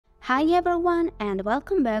Hi everyone and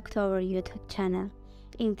welcome back to our YouTube channel.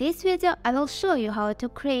 In this video, I will show you how to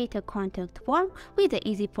create a contact form with the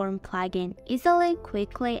Easy Form plugin easily,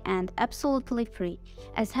 quickly and absolutely free,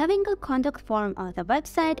 as having a contact form on the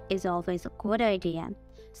website is always a good idea.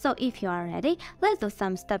 So if you are ready, let's do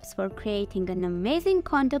some steps for creating an amazing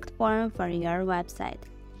contact form for your website.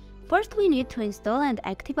 First, we need to install and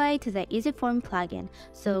activate the Easy Form plugin.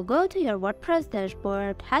 So go to your WordPress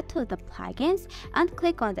dashboard, head to the plugins and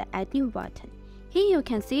click on the Add New button. Here you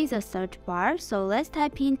can see the search bar, so let's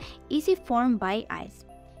type in Easy Form by Ice.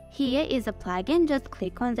 Here is a plugin, just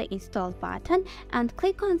click on the Install button and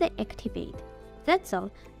click on the Activate. That's all.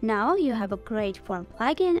 Now you have a great form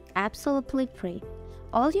plugin absolutely free.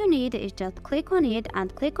 All you need is just click on it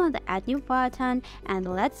and click on the Add New button, and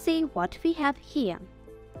let's see what we have here.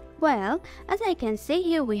 Well, as I can see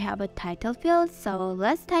here, we have a title field, so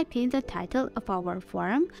let's type in the title of our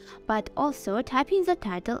form, but also type in the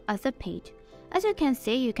title as a page. As you can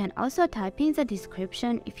see, you can also type in the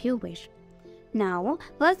description if you wish. Now,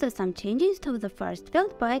 let's do some changes to the first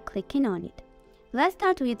field by clicking on it. Let's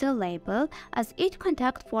start with the label, as each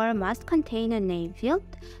contact form must contain a name field,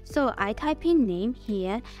 so I type in name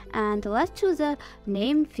here, and let's choose a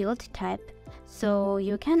name field type, so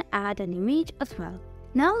you can add an image as well.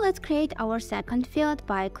 Now let's create our second field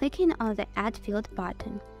by clicking on the Add Field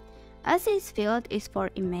button. As this field is for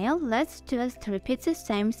email, let's just repeat the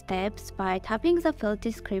same steps by typing the field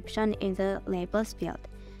description in the labels field.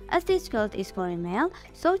 As this field is for email,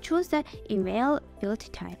 so choose the email field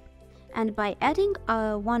type. And by adding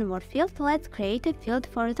one more field, let's create a field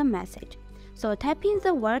for the message. So type in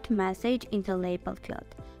the word message in the label field.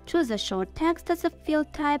 Choose a short text as a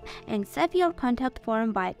field type and save your contact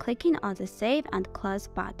form by clicking on the Save and Close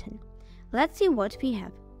button. Let's see what we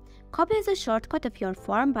have. Copy the shortcut of your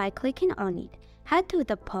form by clicking on it. Head to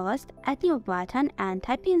the Post, Add New button and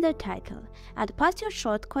type in the title, and paste your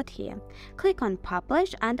shortcut here. Click on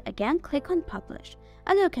Publish and again click on Publish.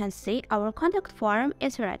 As you can see, our contact form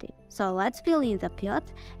is ready. So let's fill in the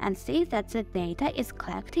fields and see that the data is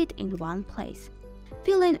collected in one place.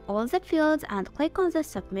 Fill in all the fields and click on the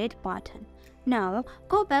Submit button. Now,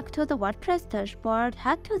 go back to the WordPress dashboard,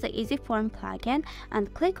 head to the Easy Form plugin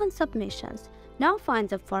and click on Submissions. Now find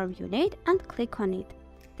the form you need and click on it.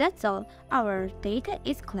 That's all, our data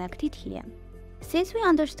is collected here. Since we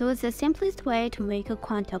understood the simplest way to make a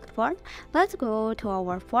contact form, let's go to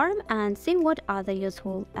our form and see what other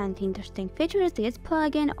useful and interesting features this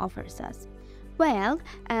plugin offers us. Well,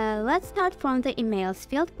 let's start from the emails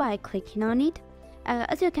field by clicking on it.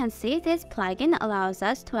 As you can see, this plugin allows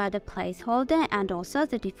us to add a placeholder and also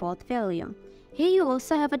the default value. Here you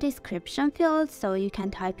also have a description field, so you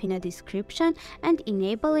can type in a description and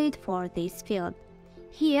enable it for this field.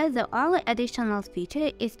 Here, the only additional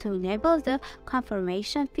feature is to enable the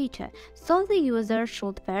confirmation feature, so the user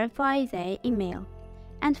should verify their email.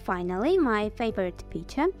 And finally, my favorite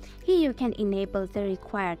feature, here you can enable the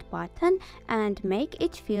required button and make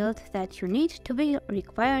each field that you need to be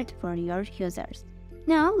required for your users.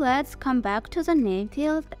 Now let's come back to the name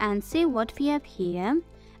field and see what we have here.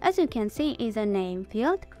 As you can see in the name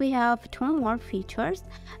field, we have two more features,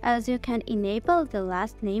 as you can enable the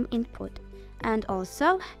last name input. And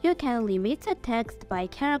also, you can limit the text by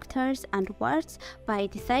characters and words by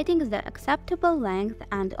deciding the acceptable length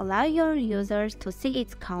and allow your users to see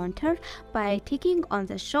its counter by ticking on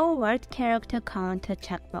the Show Word Character Counter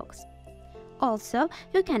checkbox. Also,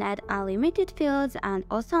 you can add unlimited fields and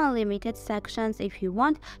also unlimited sections if you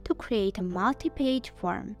want to create a multi-page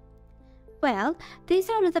form. Well, these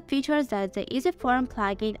are the features that the Easy Form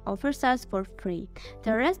plugin offers us for free.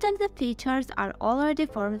 The rest of the features are already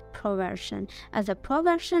for the Pro version, as the Pro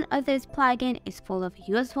version of this plugin is full of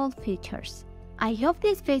useful features. I hope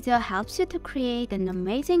this video helps you to create an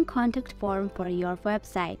amazing contact form for your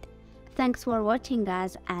website. Thanks for watching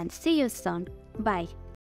guys and see you soon. Bye!